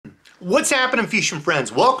What's happening, fishing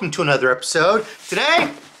friends? Welcome to another episode.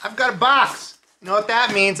 Today, I've got a box. You know what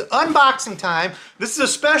that means? Unboxing time. This is a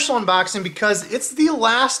special unboxing because it's the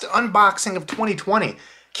last unboxing of 2020.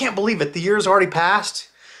 Can't believe it. The year's already passed.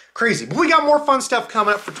 Crazy. But we got more fun stuff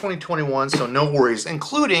coming up for 2021, so no worries.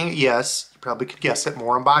 Including, yes, you probably could guess it,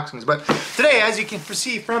 more unboxings. But today, as you can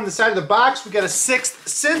see from the side of the box, we got a 6th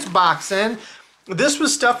Sense box in. This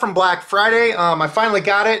was stuff from Black Friday. I finally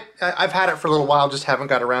got it. I've had it for a little while, just haven't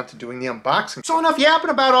got around to doing the unboxing. So enough yapping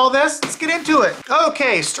about all this, let's get into it.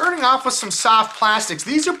 Okay, starting off with some soft plastics.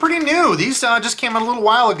 These are pretty new. These just came in a little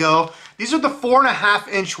while ago. These are the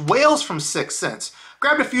 4.5-inch whales from 6 Sense.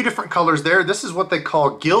 Grabbed a few different colors there. This is what they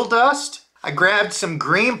call gill dust. I grabbed some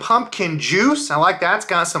green pumpkin juice. I like that. It's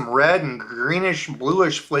got some red and greenish,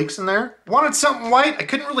 bluish flakes in there. Wanted something white. I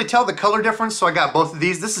couldn't really tell the color difference, so I got both of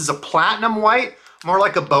these. This is a platinum white, more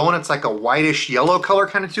like a bone. It's like a whitish yellow color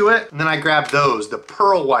kind of to it. And then I grabbed those, the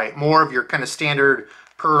pearl white, more of your kind of standard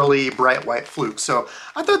pearly, bright white flukes. So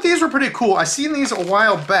I thought these were pretty cool. I seen these a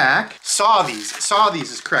while back. Saw these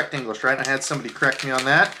is correct English, right? I had somebody correct me on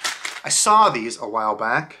that. I saw these a while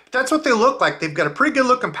back. That's what they look like. They've got a pretty good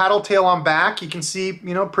looking paddle tail on back. You can see,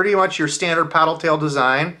 you know, pretty much your standard paddle tail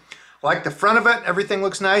design. I like the front of it. Everything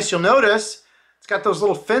looks nice. You'll notice it's got those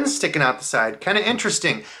little fins sticking out the side. Kind of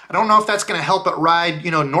interesting. I don't know if that's going to help it ride, you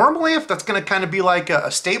know, normally, if that's going to kind of be like a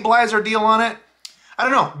stabilizer deal on it. I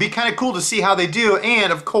don't know. It'd be kind of cool to see how they do.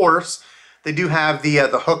 And of course, they do have the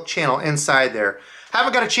hook channel inside there.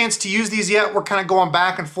 Haven't got a chance to use these yet. We're kind of going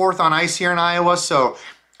back and forth on ice here in Iowa, so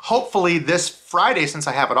hopefully this Friday, since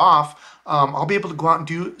I have it off, I'll be able to go out and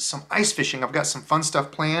do some ice fishing. I've got some fun stuff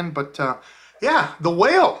planned, but yeah, the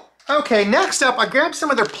whale. Okay, next up, I grabbed some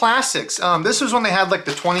of their plastics. This was when they had like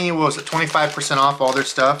the 25% off all their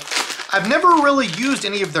stuff. I've never really used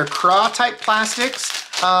any of their craw type plastics.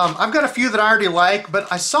 I've got a few that I already like,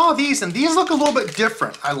 but I saw these and these look a little bit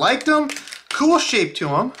different. I liked them. Cool shape to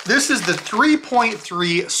them. This is the 3.3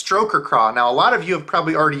 stroker craw. Now, a lot of you have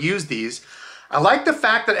probably already used these. I like the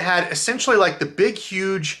fact that it had essentially like the big,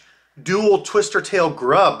 huge dual twister tail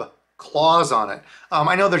grub claws on it.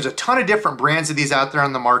 I know there's a ton of different brands of these out there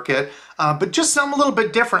on the market, but just something a little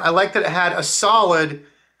bit different. I like that it had a solid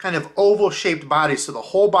kind of oval shaped body, so the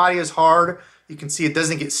whole body is hard. You can see it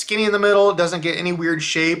doesn't get skinny in the middle, it doesn't get any weird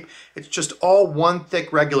shape. It's just all one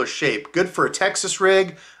thick regular shape. Good for a Texas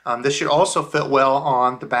rig. This should also fit well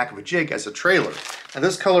on the back of a jig as a trailer. Now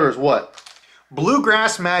this color is what?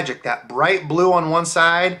 Bluegrass Magic, that bright blue on one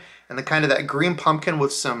side and the kind of that green pumpkin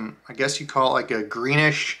with some, I guess you call it like a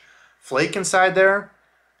greenish flake inside there.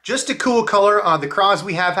 Just a cool color. The craws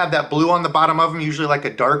we have that blue on the bottom of them, usually like a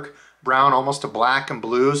dark brown, almost a black and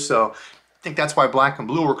blue. So I think that's why black and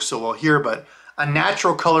blue works so well here, but a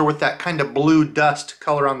natural color with that kind of blue dust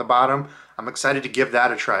color on the bottom. I'm excited to give that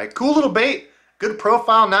a try. Cool little bait, good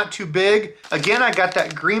profile, not too big. Again, I got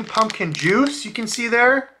that green pumpkin juice you can see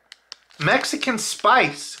there. Mexican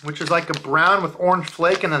Spice, which is like a brown with orange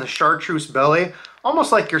flake and then the chartreuse belly.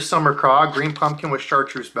 Almost like your summer craw, green pumpkin with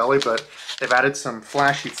chartreuse belly, but they've added some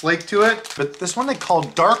flashy flake to it. But this one they call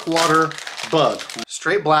Dark Water Bug.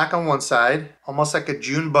 Straight black on one side, almost like a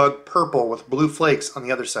June bug purple with blue flakes on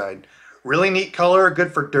the other side. Really neat color,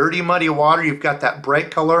 good for dirty, muddy water. You've got that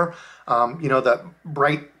bright color, you know, that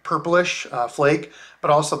bright purplish flake,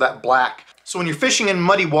 but also that black. So when you're fishing in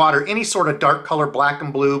muddy water, any sort of dark color, black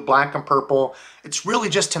and blue, black and purple, it's really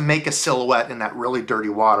just to make a silhouette in that really dirty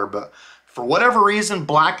water. But for whatever reason,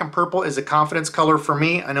 black and purple is a confidence color for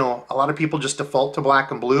me. I know a lot of people just default to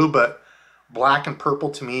black and blue, but black and purple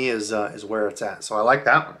to me is where it's at. So I like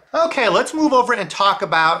that one. Okay, let's move over and talk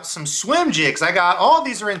about some swim jigs. I got, all of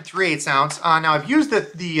these are in 3/8 ounce. Now I've used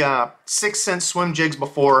the 6 Sense swim jigs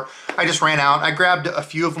before. I just ran out. I grabbed a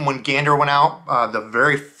few of them when Gander went out the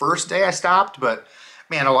very first day I stopped, but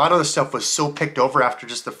man, a lot of the stuff was so picked over after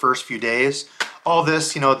just the first few days. All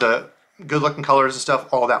this, you know, the good looking colors and stuff,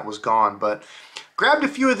 all that was gone. But grabbed a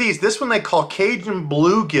few of these. This one they call Cajun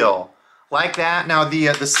Bluegill. Like that. Now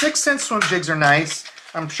the 6 Sense swim jigs are nice.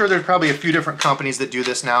 I'm sure there's probably a few different companies that do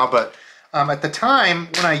this now, but at the time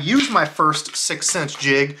when I used my first 6 Sense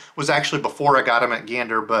jig was actually before I got them at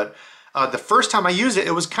Gander, but the first time I used it,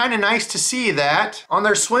 it was kind of nice to see that on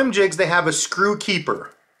their swim jigs they have a screw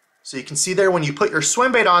keeper. So you can see there when you put your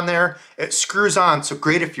swim bait on there, it screws on. So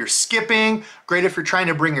great if you're skipping, great if you're trying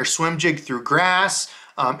to bring your swim jig through grass.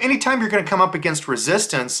 Anytime you're going to come up against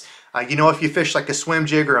resistance, you know, if you fish like a swim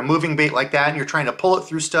jig or a moving bait like that and you're trying to pull it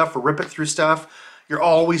through stuff or rip it through stuff, you're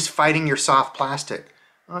always fighting your soft plastic.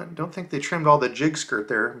 I don't think they trimmed all the jig skirt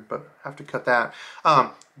there, but I have to cut that.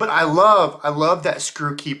 But I love that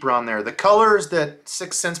screw keeper on there. The colors that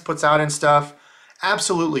 6 Sense puts out and stuff,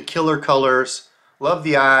 Absolutely killer colors. Love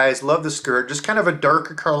the eyes, love the skirt. Just kind of a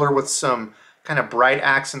darker color with some kind of bright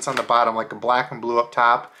accents on the bottom, like a black and blue up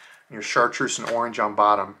top, and your chartreuse and orange on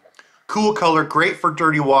bottom. Cool color, great for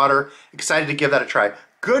dirty water. Excited to give that a try.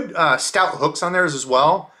 Good stout hooks on there as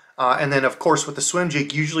well. And then of course with the swim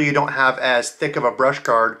jig, usually you don't have as thick of a brush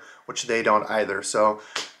guard, which they don't either. So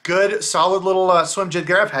good, solid little swim jig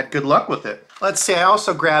there. I've had good luck with it. Let's see, I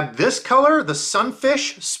also grabbed this color, the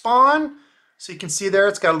Sunfish Spawn. So you can see there,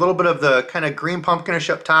 it's got a little bit of the kind of green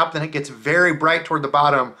pumpkinish up top, then it gets very bright toward the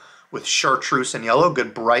bottom with chartreuse and yellow,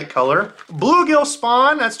 good bright color. Bluegill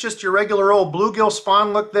Spawn, that's just your regular old bluegill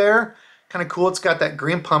spawn look there. Kind of cool, it's got that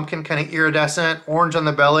green pumpkin, kind of iridescent, orange on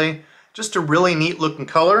the belly. Just a really neat looking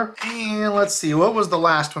color. And let's see, what was the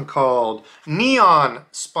last one called? Neon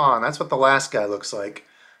Spawn, that's what the last guy looks like.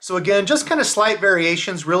 So again, just kind of slight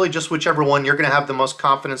variations, really just whichever one you're gonna have the most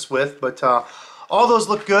confidence with, but all those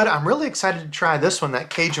look good. I'm really excited to try this one, that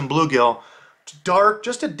Cajun Bluegill. It's dark,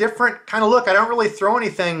 just a different kind of look. I don't really throw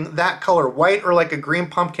anything that color. White or like a green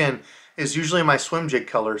pumpkin is usually my swim jig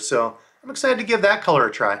color, so I'm excited to give that color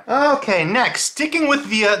a try. Okay, next, sticking with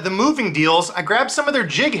the moving deals, I grabbed some of their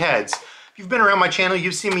jig heads. If you've been around my channel,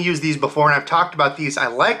 you've seen me use these before, and I've talked about these. I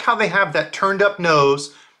like how they have that turned up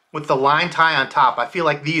nose with the line tie on top. I feel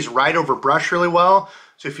like these ride over brush really well.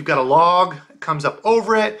 So if you've got a log, it comes up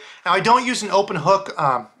over it. Now I don't use an open hook,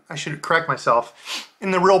 I should correct myself,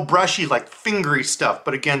 in the real brushy, like fingery stuff,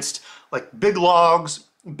 but against like big logs,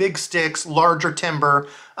 big sticks, larger timber,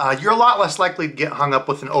 you're a lot less likely to get hung up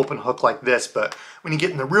with an open hook like this. But when you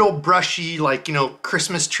get in the real brushy, like, you know,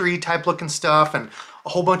 Christmas tree type looking stuff and a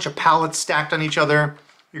whole bunch of pallets stacked on each other,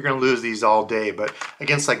 you're gonna lose these all day. But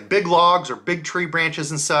against like big logs or big tree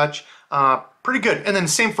branches and such, pretty good. And then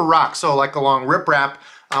same for rocks. So like along riprap,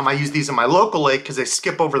 I use these in my local lake because they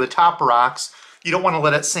skip over the top of rocks. You don't want to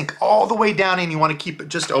let it sink all the way down and you want to keep it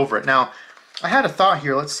just over it. Now, I had a thought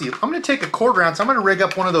here. Let's see. I'm going to take a 1/4 ounce. I'm going to rig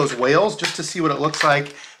up one of those whales just to see what it looks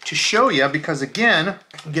like to show you, because again,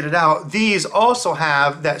 I can get it out. These also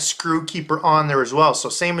have that screw keeper on there as well. So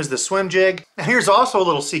same as the swim jig. Now here's also a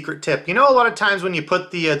little secret tip. You know, a lot of times when you put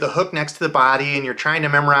the hook next to the body and you're trying to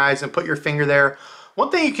memorize and put your finger there, one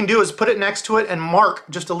thing you can do is put it next to it and mark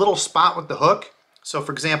just a little spot with the hook. So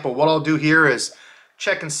for example, what I'll do here is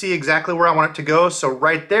check and see exactly where I want it to go. So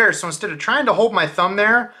right there, so instead of trying to hold my thumb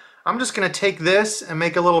there, I'm just gonna take this and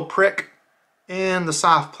make a little prick in the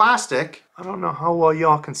soft plastic. I don't know how well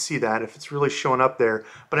y'all can see that, if it's really showing up there,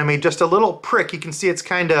 but I made just a little prick. You can see it's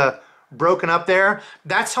kind of broken up there.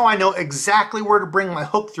 That's how I know exactly where to bring my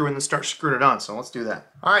hook through and then start screwing it on. So let's do that.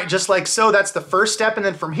 All right, just like so, that's the first step. And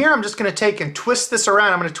then from here, I'm just gonna take and twist this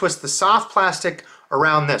around. I'm gonna twist the soft plastic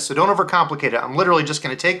around this. So don't overcomplicate it. I'm literally just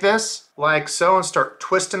gonna take this like so and start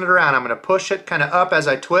twisting it around. I'm gonna push it kind of up as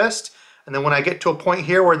I twist. And then when I get to a point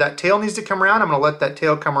here where that tail needs to come around, I'm gonna let that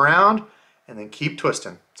tail come around and then keep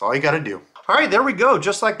twisting. That's all you gotta do. All right, there we go,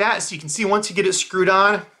 just like that. So you can see once you get it screwed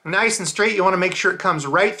on, nice and straight, you wanna make sure it comes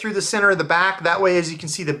right through the center of the back. That way, as you can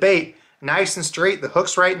see the bait, nice and straight, the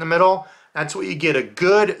hook's right in the middle. That's what you get, a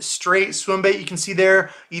good straight swim bait. You can see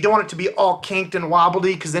there, you don't want it to be all kinked and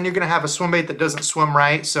wobbly because then you're gonna have a swim bait that doesn't swim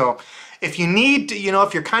right. So if you need to, you know,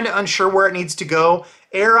 if you're kind of unsure where it needs to go,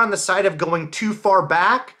 err on the side of going too far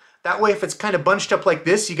back. That way, if it's kind of bunched up like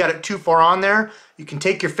this, you got it too far on there, you can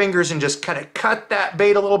take your fingers and just kind of cut that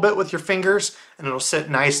bait a little bit with your fingers and it'll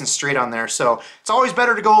sit nice and straight on there. So it's always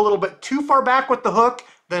better to go a little bit too far back with the hook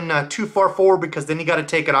than too far forward, because then you got to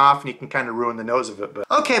take it off and you can kind of ruin the nose of it. But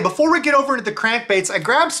okay, before we get over into the crankbaits, I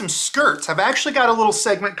grabbed some skirts. I've actually got a little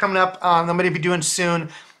segment coming up I'm going to be doing soon,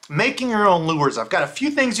 making your own lures. I've got a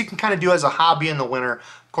few things you can kind of do as a hobby in the winter.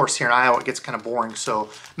 Of course, here in Iowa, it gets kind of boring.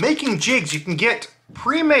 So making jigs, you can get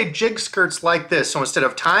pre-made jig skirts like this. So instead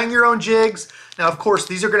of tying your own jigs, now of course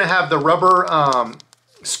these are going to have the rubber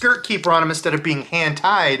skirt keeper on them instead of being hand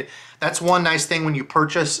tied. That's one nice thing when you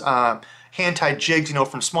purchase hand tied jigs, you know,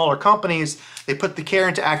 from smaller companies. They put the care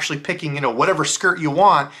into actually picking, you know, whatever skirt you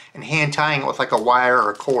want and hand tying it with like a wire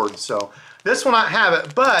or a cord. So this will not have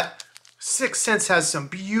it, but 6th Sense has some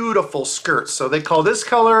beautiful skirts. So they call this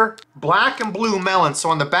color black and blue melon. So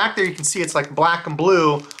on the back there you can see it's like black and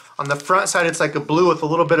blue. On the front side, it's like a blue with a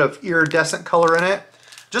little bit of iridescent color in it.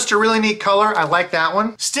 Just a really neat color. I like that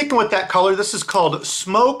one. Sticking with that color, this is called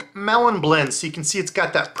Smoke Melon Blend. So you can see it's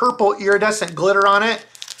got that purple iridescent glitter on it.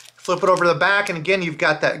 Flip it over to the back, and again, you've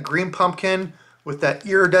got that green pumpkin with that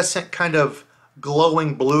iridescent kind of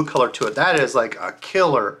glowing blue color to it. That is like a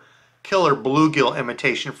killer bluegill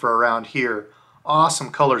imitation for around here.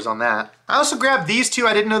 Awesome colors on that. I also grabbed these two.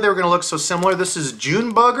 I didn't know they were gonna look so similar. This is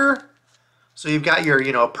Junebugger. So you've got your,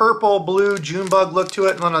 you know, purple, blue Junebug look to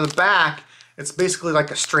it, and then on the back, It's basically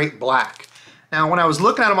like a straight black. Now, when I was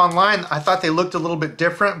looking at them online, I thought they looked a little bit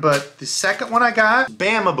different, but the second one I got,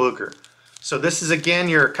 Bama Booger. So this is, again,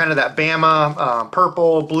 your kind of that Bama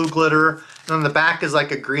purple, blue glitter, and then the back is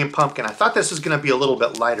like a green pumpkin. I thought this was going to be a little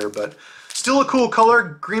bit lighter, but still a cool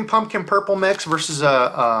color, green pumpkin purple mix versus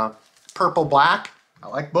a purple black. I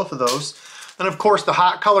like both of those. Then, of course, the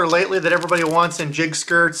hot color lately that everybody wants in jig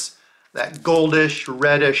skirts, that goldish,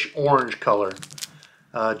 reddish, orange color.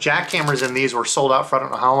 Jackhammers in these were sold out for I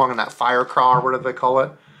don't know how long in that fire craw, or whatever they call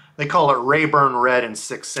it. They call it Rayburn Red in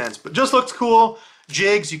 6 cents, but just looks cool.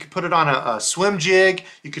 Jigs, you could put it on a swim jig.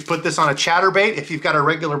 You could put this on a chatterbait if you've got a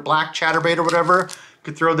regular black chatterbait or whatever. You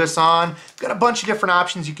could throw this on. Got a bunch of different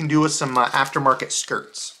options you can do with some aftermarket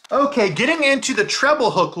skirts. Okay, getting into the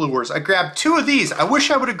treble hook lures, I grabbed 2 of these. I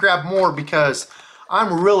wish I would have grabbed more because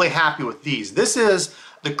I'm really happy with these. This is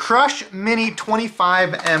the Crush Mini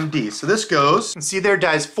 25 MD. So this goes, you can see there,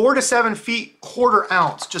 dies 4 to 7 feet, 1/4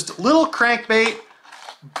 ounce. Just a little crankbait,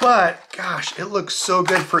 but gosh, it looks so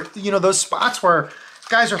good for, you know, those spots where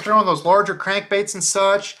guys are throwing those larger crankbaits and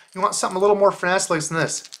such. You want something a little more finesse, listen to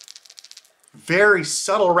this. Very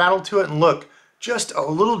subtle rattle to it, and look, just a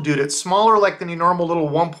little dude. It's smaller like than your normal little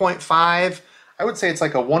 1.5. I would say it's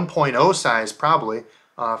like a 1.0 size probably,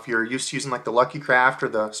 if you're used to using like the Lucky Craft or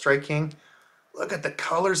the Strike King. Look at the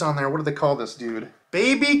colors on there. What do they call this dude?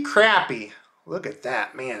 Baby Crappie. Look at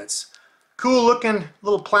that, man. It's cool looking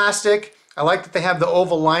little plastic. I like that they have the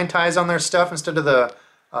oval line ties on their stuff instead of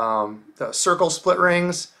the circle split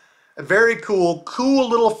rings. A very cool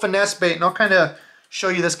little finesse bait, and I'll kind of show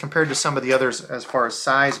you this compared to some of the others as far as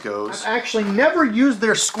size goes. I've actually never used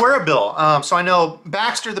their square bill, so I know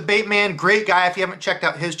Baxter the Bait Man, great guy. If you haven't checked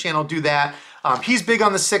out his channel, do that. He's big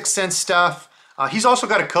on the 6 cent stuff. He's also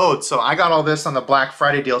got a code, so I got all this on the Black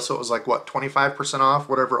Friday deal, so it was like, what, 25% off,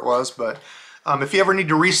 whatever it was. But if you ever need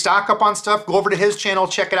to restock up on stuff, go over to his channel,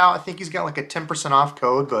 check it out. I think he's got like a 10% off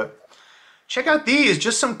code, but check out these.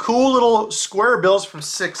 Just some cool little square bills from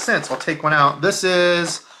 6 cents. I'll take one out. This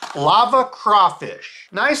is Lava Crawfish.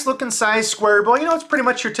 Nice looking size square bill. You know, it's pretty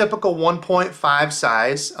much your typical 1.5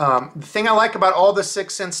 size. The thing I like about all the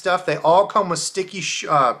 6 cent stuff, they all come with sticky,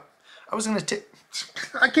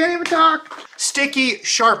 I can't even talk. Sticky,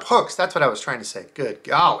 sharp hooks. That's what I was trying to say. Good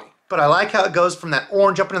golly. But I like how it goes from that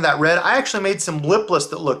orange up into that red. I actually made some lipless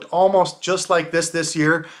that looked almost just like this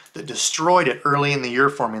year that destroyed it early in the year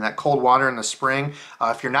for me, that cold water in the spring.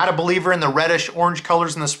 If you're not a believer in the reddish orange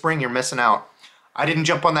colors in the spring, you're missing out. I didn't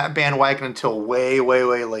jump on that bandwagon until way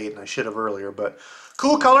late, and I should have earlier. But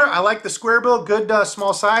cool color. I like the square bill. Good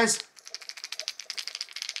small size.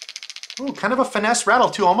 Ooh, kind of a finesse rattle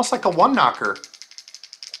too, almost like a one knocker.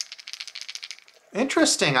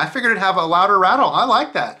 Interesting. I figured it'd have a louder rattle. I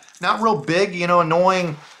like that. Not real big, you know,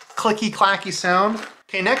 annoying clicky clacky sound.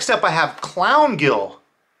 Okay, next up I have Clown Gill.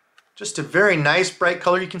 Just a very nice bright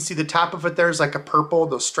color. You can see the top of it there is like a purple.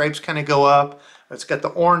 Those stripes kind of go up. It's got the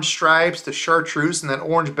orange stripes, the chartreuse, and that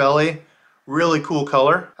orange belly. Really cool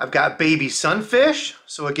color. I've got Baby Sunfish.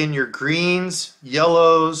 So again, your greens,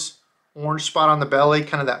 yellows, orange spot on the belly,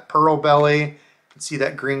 kind of that pearl belly. You can see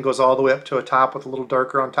that green goes all the way up to a top with a little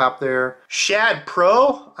darker on top there. Shad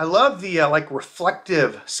Pro. I love the like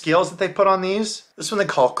reflective scales that they put on these. This one they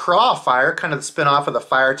call Craw Fire, kind of the spin-off of the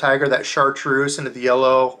Fire Tiger, that chartreuse into the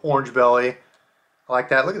yellow, orange belly. I like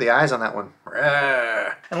that. Look at the eyes on that one.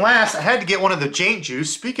 And last, I had to get one of the Jaint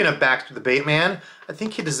Juice. Speaking of Baxter the Bait Man, I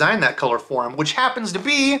think he designed that color for him, which happens to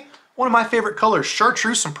be one of my favorite colors.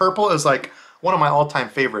 Chartreuse and purple is like one of my all-time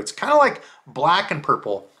favorites. Kind of like black and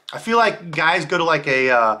purple. I feel like guys go to like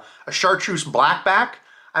a chartreuse black back.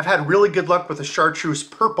 I've had really good luck with a chartreuse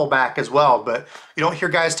purple back as well, but you don't hear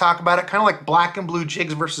guys talk about it. Kind of like black and blue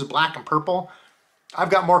jigs versus black and purple. I've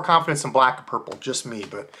got more confidence in black and purple, just me,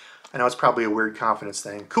 but I know it's probably a weird confidence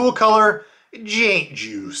thing. Cool color, Jaint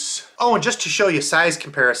Juice. Oh, and just to show you size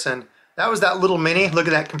comparison, that was that little mini. Look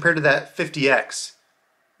at that compared to that 50X.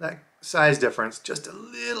 That size difference, just a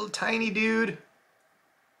little tiny dude.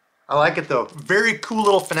 I like it though. Very cool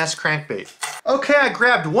little finesse crankbait. Okay, I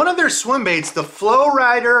grabbed one of their swim baits, the Flow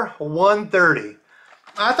Rider 130.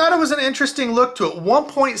 I thought it was an interesting look to it.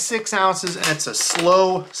 1.6 ounces and it's a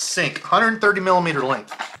slow sink, 130 millimeter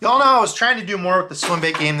length. Y'all know I was trying to do more with the swim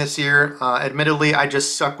bait game this year. Admittedly, I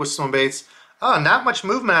just suck with swim baits. Oh, not much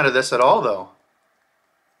movement out of this at all though.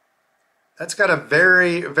 That's got a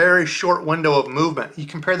very short window of movement. You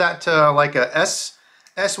compare that to like a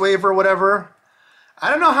S-Wave or whatever. I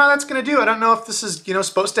don't know how that's going to do. I don't know if this is, you know,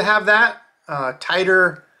 supposed to have that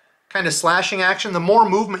tighter kind of slashing action. The more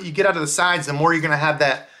movement you get out of the sides, the more you're going to have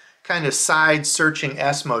that kind of side searching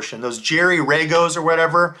S motion. Those Jerry Regos or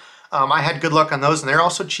whatever, I had good luck on those, and they're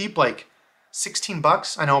also cheap, like 16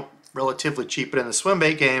 bucks. I know, relatively cheap, but in the swim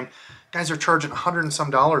bait game, guys are charging $100 and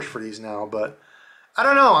some for these now, but I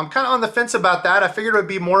don't know. I'm kind of on the fence about that. I figured it would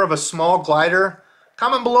be more of a small glider.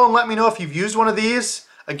 Comment below and let me know if you've used one of these.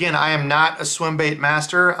 Again, I am not a swim bait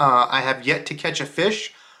master. I have yet to catch a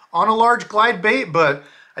fish on a large glide bait, but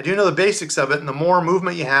I do know the basics of it, and the more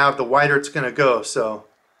movement you have, the wider it's going to go. So,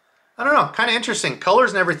 I don't know. Kind of interesting.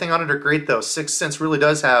 Colors and everything on it are great, though. 6th Sense really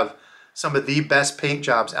does have some of the best paint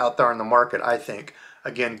jobs out there in the market, I think.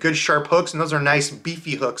 Again, good sharp hooks, and those are nice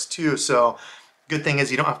beefy hooks, too. So, good thing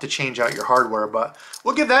is you don't have to change out your hardware, but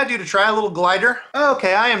we'll give that dude a try, a little glider.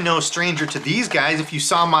 Okay, I am no stranger to these guys. If you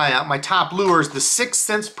saw my top lures, the 6th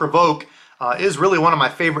Sense Provoke is really one of my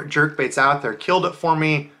favorite jerk baits out there. Killed it for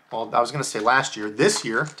me, well, I was gonna say last year, this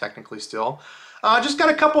year, technically still. Just got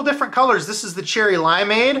a couple different colors. This is the Cherry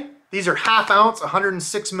Limeade. These are 1/2 ounce,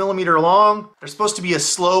 106 millimeter long. They're supposed to be a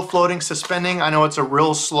slow floating suspending. I know it's a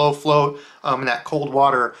real slow float. In that cold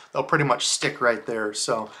water, they'll pretty much stick right there.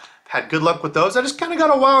 So, had good luck with those. I just kind of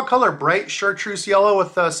got a wild color, bright chartreuse yellow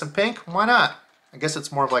with some pink. Why not? I guess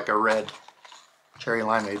it's more of like a red Cherry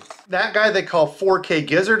Limeade. That guy they call 4K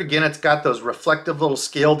Gizzard. Again, it's got those reflective little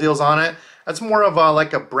scale deals on it. That's more of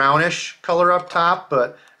like a brownish color up top,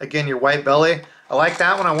 but again, your white belly. I like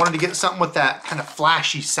that one. I wanted to get something with that kind of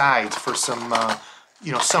flashy sides for some,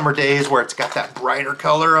 you know, summer days where it's got that brighter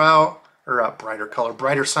color out, or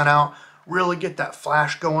brighter sun out. Really get that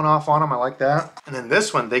flash going off on them. I like that. And then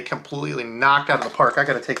this one, they completely knocked out of the park. I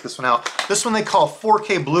got to take this one out. This one they call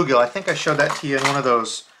 4K Bluegill. I think I showed that to you in one of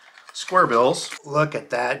those square bills. Look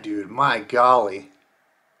at that, dude. My golly.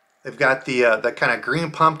 They've got the kind of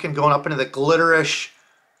green pumpkin going up into the glitterish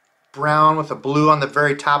brown with a blue on the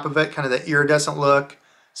very top of it, kind of the iridescent look.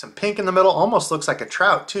 Some pink in the middle. Almost looks like a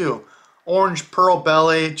trout, too. Orange pearl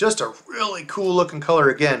belly. Just a really cool looking color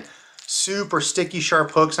again. Super sticky,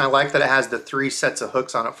 sharp hooks, and I like that it has the 3 sets of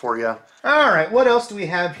hooks on it for you. All right, what else do we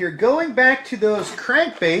have here? Going back to those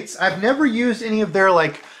crankbaits, I've never used any of their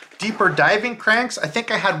like deeper diving cranks. I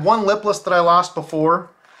think I had one lipless that I lost before.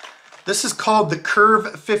 This is called the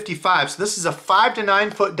Curve 55. So this is a 5 to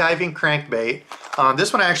 9 foot diving crankbait.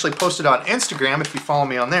 This one I actually posted on Instagram if you follow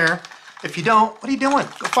me on there. If you don't, what are you doing?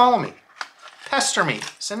 Go follow me. Pester me.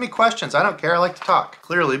 Send me questions. I don't care. I like to talk.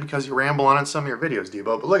 Clearly, because you ramble on in some of your videos,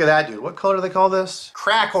 Debo. But look at that, dude. What color do they call this?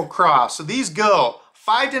 Crackle Cross. So these go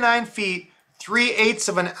 5 to 9 feet, 3/8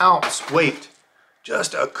 of an ounce weight.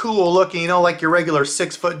 Just a cool looking, you know, like your regular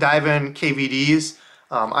 6 foot diving KVDs.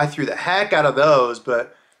 I threw the heck out of those,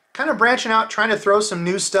 but kind of branching out, trying to throw some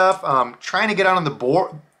new stuff. Trying to get out on the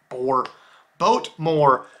boat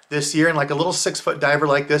more this year. And like a little 6 foot diver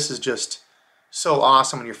like this is just so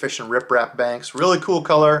awesome when you're fishing riprap banks. Really cool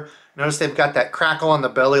color. Notice they've got that crackle on the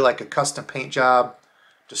belly like a custom paint job.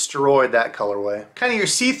 Destroyed that colorway. Kind of your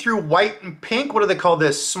see-through white and pink. What do they call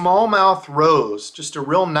this? Smallmouth Rose. Just a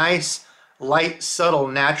real nice, light, subtle,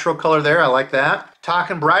 natural color there. I like that.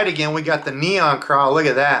 Talking bright again, we got the neon craw. Look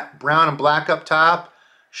at that. Brown and black up top.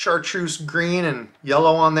 Chartreuse green and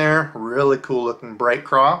yellow on there. Really cool looking bright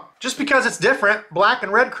craw. Just because it's different, black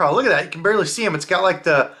and red craw. Look at that. You can barely see them. It's got like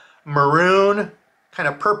the maroon, kind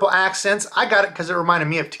of purple accents. I got it because it reminded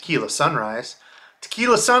me of Tequila Sunrise.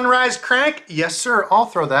 Tequila Sunrise crank? Yes, sir. I'll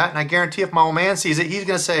throw that. And I guarantee if my old man sees it, he's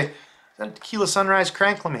going to say, is that a Tequila Sunrise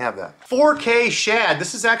crank? Let me have that. 4K Shad.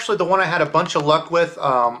 This is actually the one I had a bunch of luck with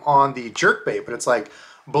on the jerkbait, but it's like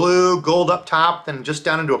blue, gold up top, then just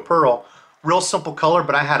down into a pearl. Real simple color,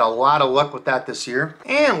 but I had a lot of luck with that this year.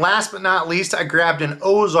 And last but not least, I grabbed an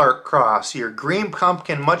Ozark Cross here. Green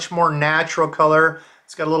pumpkin, much more natural color.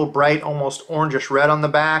 It's got a little bright, almost orangish red on the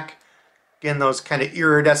back. Again, those kind of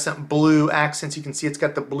iridescent blue accents. You can see it's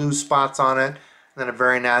got the blue spots on it. And then a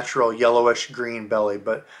very natural yellowish green belly.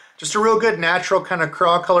 But just a real good natural kind of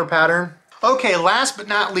craw color pattern. Okay, last but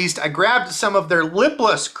not least, I grabbed some of their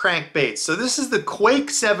lipless crankbaits. So this is the Quake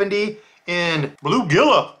 70 in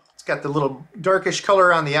Bluegilla. It's got the little darkish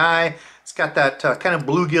color on the eye. It's got that kind of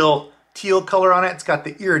bluegill teal color on it. It's got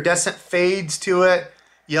the iridescent fades to it.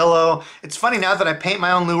 Yellow. It's funny, now that I paint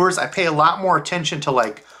my own lures, I pay a lot more attention to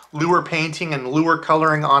like lure painting and lure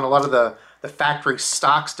coloring on a lot of the factory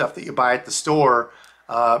stock stuff that you buy at the store.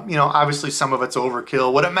 You know, obviously some of it's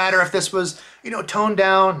overkill. Would it matter if this was, you know, toned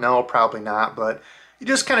down? No, probably not. But you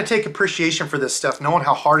just kind of take appreciation for this stuff, knowing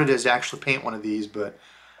how hard it is to actually paint one of these. But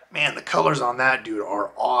man, the colors on that dude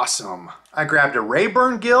are awesome. I grabbed a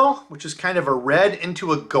Rayburn gill, which is kind of a red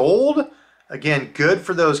into a gold. Again, good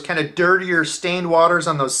for those kind of dirtier stained waters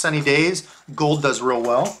on those sunny days. Gold does real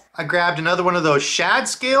well. I grabbed another one of those shad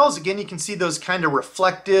scales. Again, you can see those kind of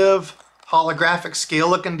reflective, holographic scale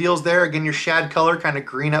looking deals there. Again, your shad color kind of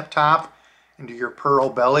green up top into your pearl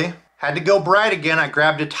belly. Had to go bright again. I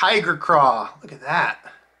grabbed a tiger craw. Look at that.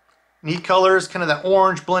 Neat colors, kind of that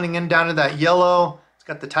orange blending in down to that yellow. It's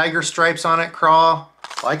got the tiger stripes on it, craw.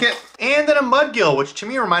 Like it. And then a mudgill, which to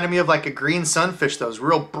me reminded me of like a green sunfish. Those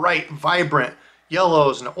real bright, vibrant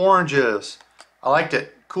yellows and oranges. I liked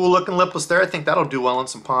it. Cool looking lipless there. I think that'll do well in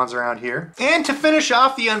some ponds around here. And to finish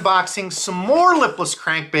off the unboxing, some more lipless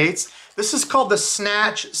crankbaits. This is called the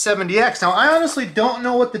Snatch 70X. Now, I honestly don't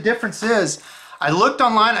know what the difference is. I looked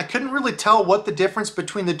online. I couldn't really tell what the difference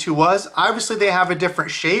between the two was. Obviously, they have a different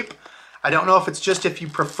shape. I don't know if it's just if you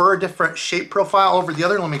prefer a different shape profile over the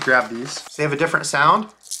other. Let me grab these. So they have a different sound.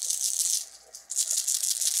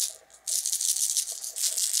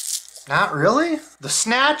 Not really. The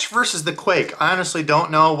Snatch versus the Quake. I honestly don't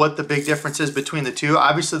know what the big difference is between the two.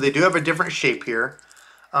 Obviously, they do have a different shape here.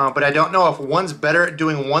 But I don't know if one's better at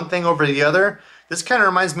doing one thing over the other. This kind of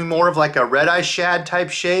reminds me more of like a red-eye shad type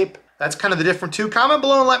shape. That's kind of the difference too. Comment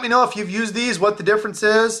below and let me know if you've used these, what the difference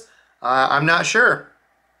is. I'm not sure.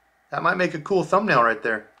 That might make a cool thumbnail right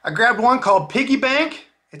there. I grabbed one called Piggy Bank.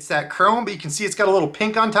 It's that chrome, but you can see it's got a little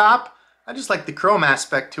pink on top. I just like the chrome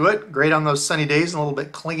aspect to it. Great on those sunny days and a little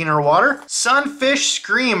bit cleaner water. Sunfish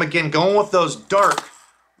Scream, again, going with those dark,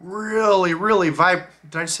 really vibrant,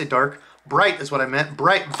 did I just say dark? Bright is what I meant.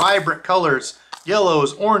 Bright, vibrant colors.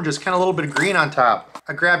 Yellows, oranges, kind of a little bit of green on top.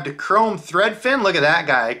 I grabbed a chrome thread fin. Look at that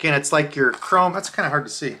guy. Again, it's like your chrome. That's kind of hard to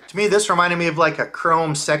see. To me, this reminded me of like a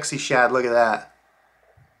chrome sexy shad. Look at that.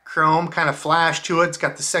 Chrome kind of flash to it. It's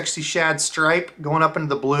got the sexy shad stripe going up into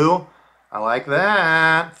the blue. I like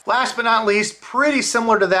that. Last but not least, pretty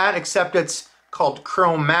similar to that, except it's called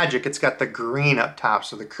Chrome Magic. It's got the green up top.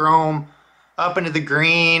 So the chrome up into the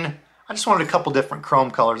green. I just wanted a couple different chrome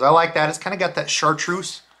colors. I like that. It's kind of got that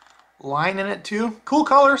chartreuse line in it too. Cool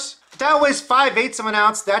colors. That weighs 5/8 of an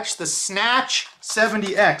ounce. That's the Snatch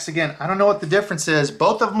 70X. Again, I don't know what the difference is.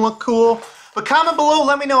 Both of them look cool. But comment below,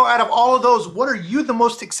 let me know out of all of those, what are you the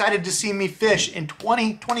most excited to see me fish in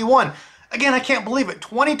 2021? Again, I can't believe it.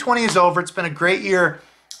 2020 is over. It's been a great year.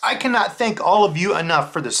 I cannot thank all of you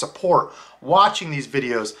enough for the support watching these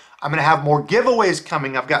videos. I'm going to have more giveaways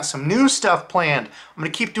coming. I've got some new stuff planned. I'm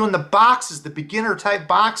going to keep doing the boxes, the beginner type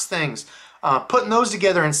box things. Putting those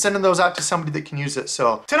together and sending those out to somebody that can use it.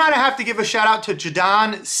 So tonight I have to give a shout out to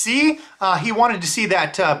Jadon C. He wanted to see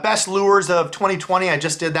that best lures of 2020. I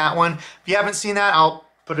just did that one. If you haven't seen that, I'll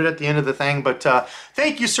put it at the end of the thing. But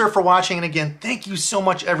thank you, sir, for watching. And again, thank you so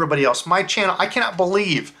much, everybody else. My channel, I cannot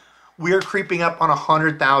believe we are creeping up on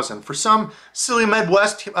 100,000. For some silly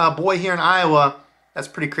Midwest boy here in Iowa, that's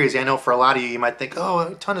pretty crazy. I know for a lot of you, you might think, oh,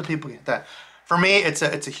 a ton of people get that. For me, it's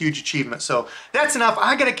a huge achievement. So that's enough.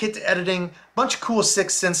 I gotta get to editing. Bunch of cool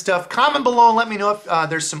 6th Sense stuff. Comment below and let me know if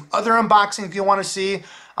there's some other unboxings you want to see.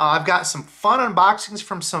 I've got some fun unboxings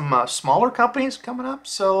from some smaller companies coming up.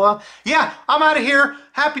 So yeah, I'm out of here.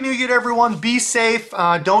 Happy New Year to everyone. Be safe.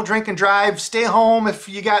 Don't drink and drive. Stay home if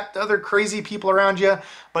you got other crazy people around you.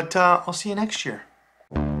 But I'll see you next year.